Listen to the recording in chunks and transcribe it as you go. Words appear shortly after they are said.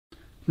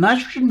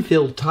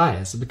Nitrogen-filled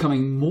tyres are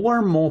becoming more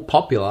and more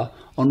popular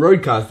on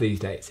road cars these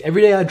days.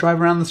 Every day I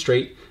drive around the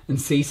street and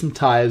see some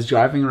tyres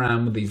driving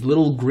around with these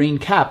little green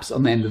caps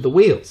on the end of the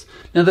wheels.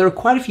 Now there are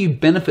quite a few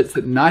benefits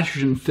that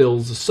nitrogen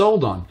fills are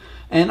sold on,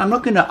 and I'm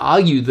not going to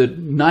argue that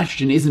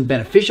nitrogen isn't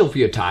beneficial for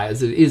your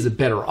tyres, it is a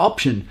better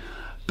option,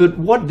 but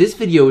what this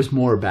video is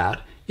more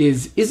about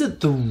is it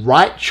the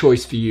right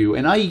choice for you,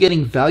 and are you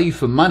getting value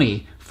for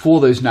money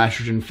for those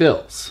nitrogen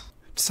fills?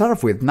 To start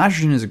off with,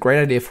 nitrogen is a great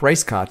idea for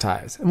race car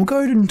tyres, and we'll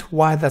go into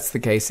why that's the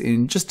case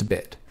in just a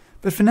bit.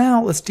 But for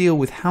now, let's deal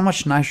with how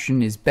much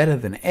nitrogen is better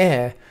than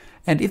air,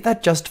 and if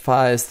that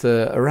justifies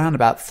the around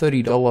about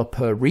 $30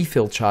 per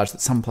refill charge that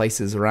some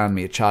places around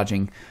me are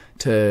charging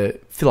to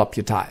fill up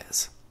your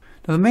tyres.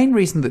 Now the main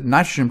reason that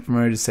nitrogen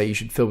promoters say you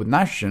should fill with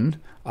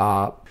nitrogen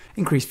are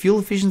increased fuel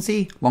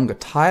efficiency, longer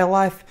tyre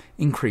life,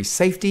 increased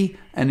safety,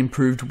 and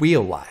improved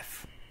wheel life.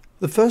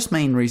 The first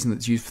main reason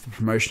that's used for the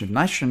promotion of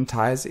nitrogen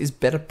tyres is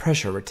better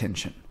pressure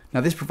retention. Now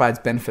this provides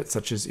benefits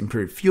such as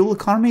improved fuel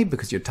economy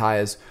because your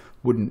tyres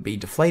wouldn't be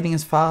deflating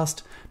as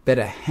fast,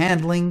 better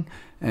handling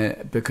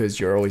because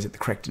you're always at the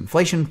correct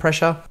inflation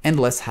pressure, and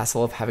less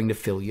hassle of having to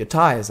fill your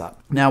tyres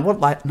up. Now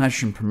what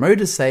nitrogen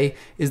promoters say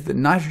is that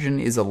nitrogen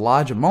is a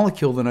larger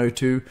molecule than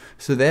O2,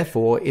 so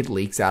therefore it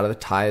leaks out of the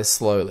tyres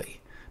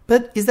slowly.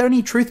 But is there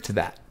any truth to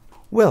that?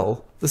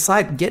 Well, the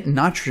site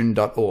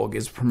getnitrogen.org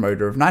is a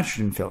promoter of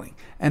nitrogen filling,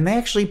 and they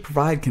actually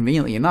provide,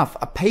 conveniently enough,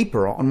 a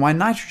paper on why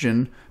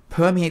nitrogen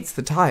permeates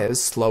the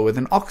tyres slower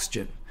than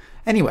oxygen.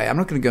 Anyway, I'm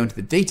not going to go into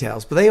the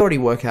details, but they already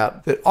work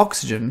out that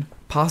oxygen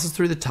passes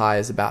through the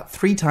tyres about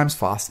 3 times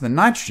faster than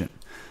nitrogen.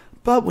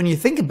 But when you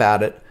think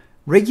about it,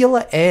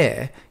 regular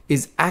air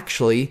is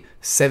actually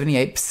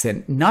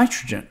 78%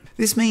 nitrogen.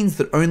 This means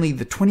that only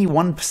the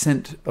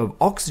 21% of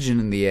oxygen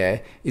in the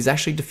air is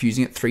actually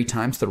diffusing at 3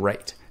 times the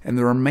rate, and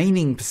the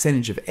remaining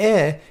percentage of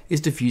air is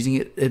diffusing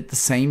it at the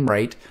same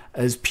rate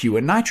as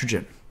pure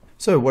nitrogen.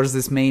 So what does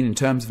this mean in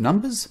terms of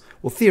numbers?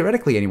 Well,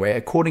 theoretically anyway,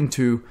 according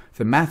to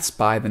the maths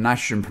by the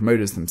nitrogen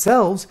promoters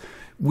themselves,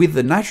 with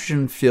the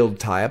nitrogen-filled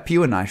tyre,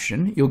 pure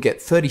nitrogen, you'll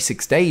get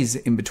 36 days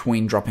in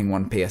between dropping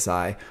 1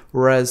 psi,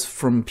 whereas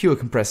from pure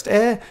compressed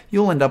air,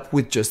 you'll end up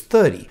with just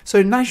 30.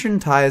 So nitrogen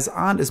tyres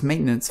aren't as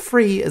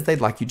maintenance-free as they'd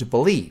like you to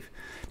believe.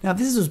 Now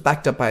this was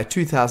backed up by a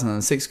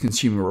 2006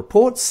 Consumer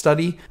Reports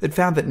study that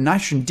found that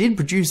nitrogen did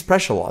produce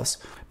pressure loss,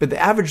 but the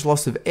average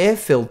loss of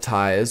air-filled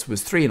tyres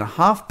was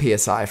 3.5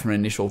 psi from an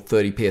initial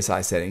 30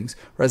 psi settings,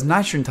 whereas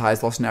nitrogen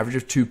tyres lost an average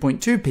of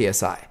 2.2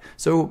 psi,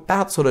 so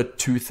about sort of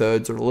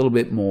 2/3 or a little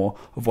bit more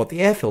of what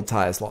the air-filled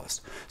tyres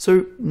lost.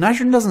 So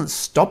nitrogen doesn't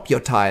stop your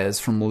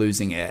tyres from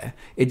losing air,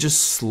 it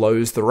just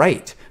slows the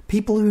rate.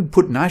 People who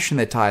put nitrogen in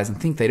their tyres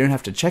and think they don't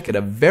have to check it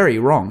are very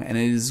wrong, and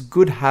it is a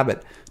good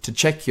habit to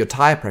check your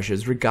tyre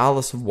pressures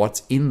regardless of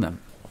what's in them.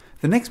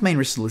 The next main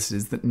risk listed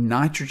is that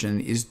nitrogen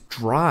is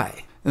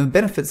dry. And the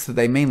benefits that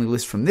they mainly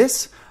list from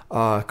this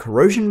are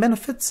corrosion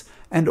benefits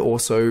and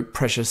also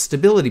pressure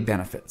stability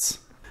benefits.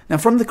 Now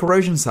from the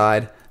corrosion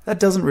side,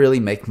 that doesn't really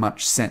make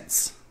much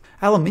sense.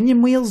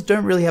 Aluminium wheels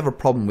don't really have a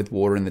problem with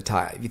water in the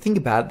tyre. If you think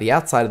about it, the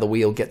outside of the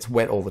wheel gets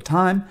wet all the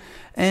time,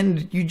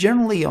 and you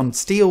generally, on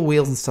steel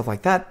wheels and stuff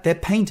like that, they're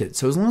painted.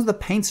 So as long as the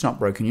paint's not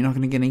broken, you're not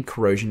going to get any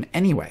corrosion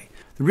anyway.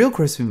 The real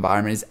corrosive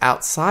environment is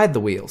outside the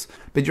wheels,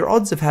 but your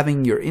odds of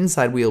having your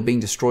inside wheel being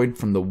destroyed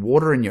from the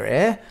water in your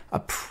air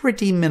are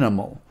pretty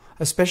minimal,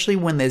 especially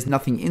when there's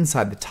nothing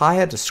inside the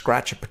tyre to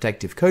scratch a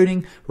protective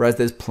coating, whereas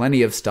there's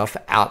plenty of stuff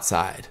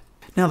outside.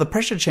 Now the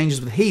pressure changes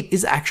with heat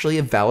is actually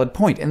a valid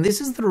point, and this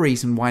is the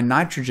reason why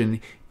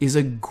nitrogen is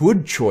a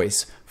good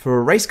choice for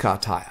a race car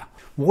tyre.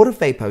 Water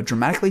vapor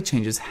dramatically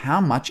changes how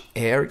much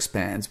air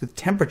expands with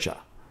temperature.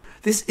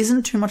 This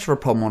isn't too much of a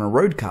problem on a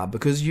road car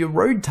because your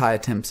road tyre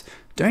temps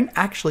don't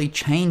actually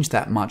change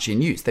that much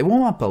in use. They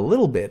warm up a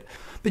little bit,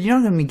 but you're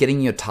not going to be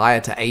getting your tyre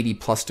to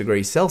 80+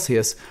 degrees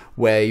Celsius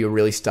where you're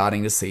really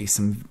starting to see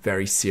some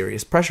very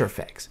serious pressure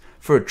effects.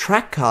 For a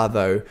track car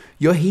though,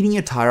 you're heating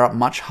your tyre up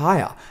much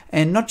higher,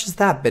 and not just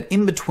that, but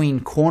in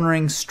between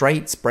cornering,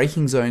 straights,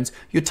 braking zones,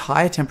 your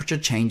tyre temperature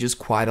changes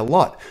quite a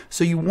lot.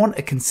 So you want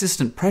a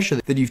consistent pressure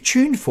that you've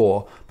tuned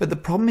for, but the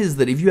problem is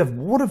that if you have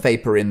water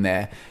vapor in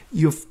there,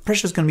 your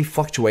pressure is going to be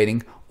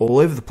fluctuating all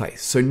over the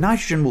place. So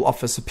nitrogen will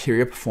offer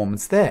superior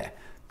performance there.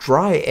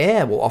 Dry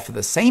air will offer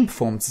the same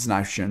performance as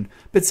nitrogen,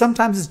 but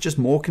sometimes it's just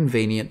more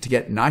convenient to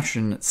get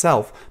nitrogen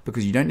itself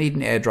because you don't need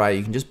an air dryer,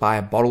 you can just buy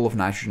a bottle of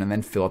nitrogen and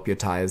then fill up your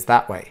tyres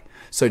that way.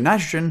 So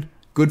nitrogen,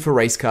 good for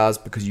race cars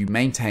because you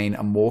maintain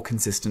a more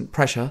consistent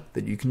pressure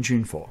that you can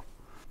tune for.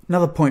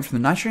 Another point from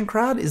the nitrogen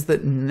crowd is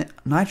that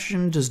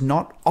nitrogen does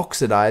not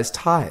oxidize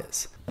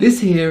tyres.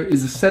 This here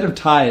is a set of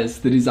tyres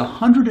that is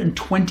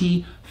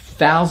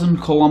 120,000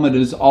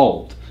 kilometers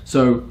old.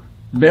 So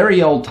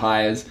very old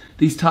tyres.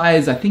 These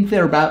tyres, I think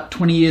they're about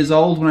 20 years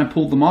old when I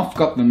pulled them off,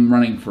 got them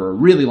running for a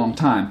really long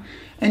time.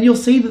 And you'll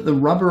see that the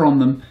rubber on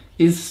them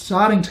is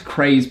starting to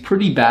craze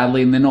pretty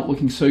badly and they're not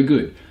looking so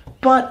good.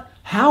 But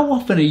How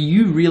often are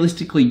you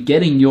realistically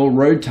getting your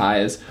road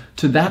tires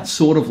to that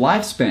sort of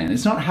lifespan?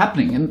 It's not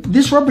happening. And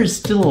this rubber is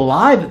still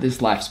alive at this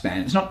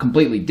lifespan. It's not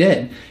completely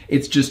dead.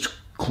 It's just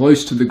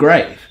close to the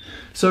grave.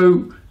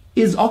 So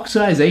is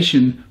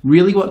oxidization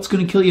really what's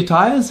going to kill your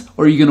tires,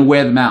 or are you going to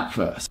wear them out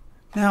first?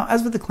 Now,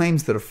 as with the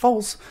claims that are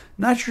false,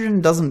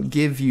 nitrogen doesn't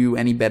give you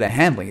any better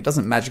handling. It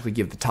doesn't magically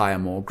give the tire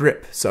more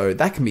grip, so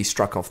that can be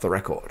struck off the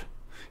record.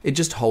 It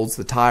just holds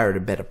the tire at a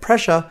better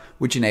pressure,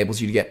 which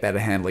enables you to get better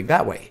handling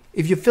that way.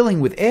 If you're filling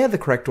with air the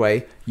correct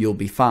way, you'll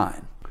be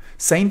fine.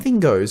 Same thing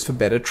goes for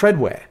better tread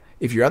wear.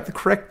 If you're at the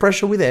correct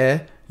pressure with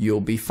air,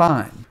 you'll be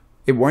fine.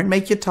 It won't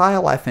make your tire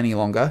life any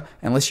longer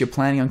unless you're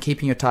planning on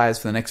keeping your tires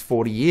for the next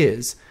 40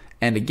 years,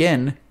 and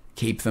again,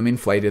 keep them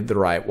inflated the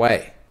right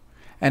way.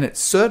 And it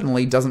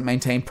certainly doesn't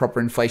maintain proper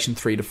inflation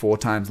 3 to 4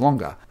 times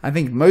longer. I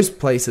think most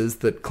places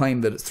that claim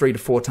that it's 3 to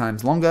 4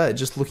 times longer are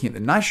just looking at the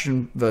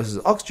nitrogen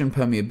versus oxygen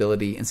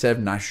permeability instead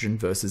of nitrogen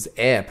versus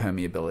air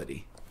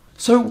permeability.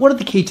 So what are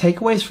the key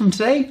takeaways from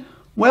today?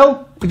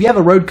 Well, if you have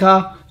a road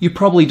car, you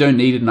probably don't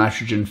need a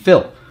nitrogen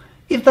fill.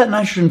 If that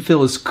nitrogen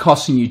fill is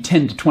costing you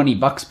 10 to 20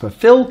 bucks per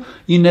fill,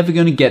 you're never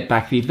going to get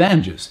back the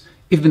advantages.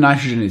 If the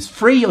nitrogen is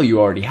free or you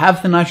already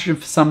have the nitrogen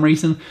for some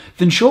reason,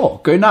 then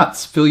sure, go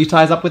nuts, fill your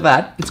tires up with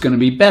that, it's going to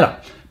be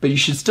better. But you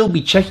should still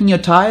be checking your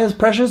tires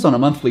pressures on a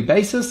monthly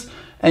basis,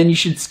 and you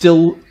should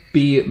still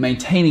be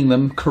maintaining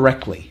them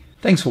correctly.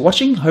 Thanks for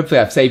watching. Hopefully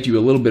I've saved you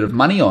a little bit of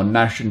money on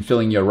nitrogen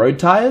filling your road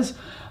tires.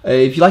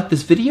 If you like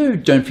this video,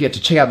 don't forget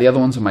to check out the other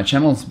ones on my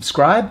channel and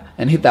subscribe,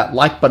 and hit that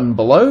like button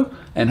below,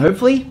 and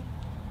hopefully,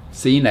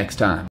 see you next time.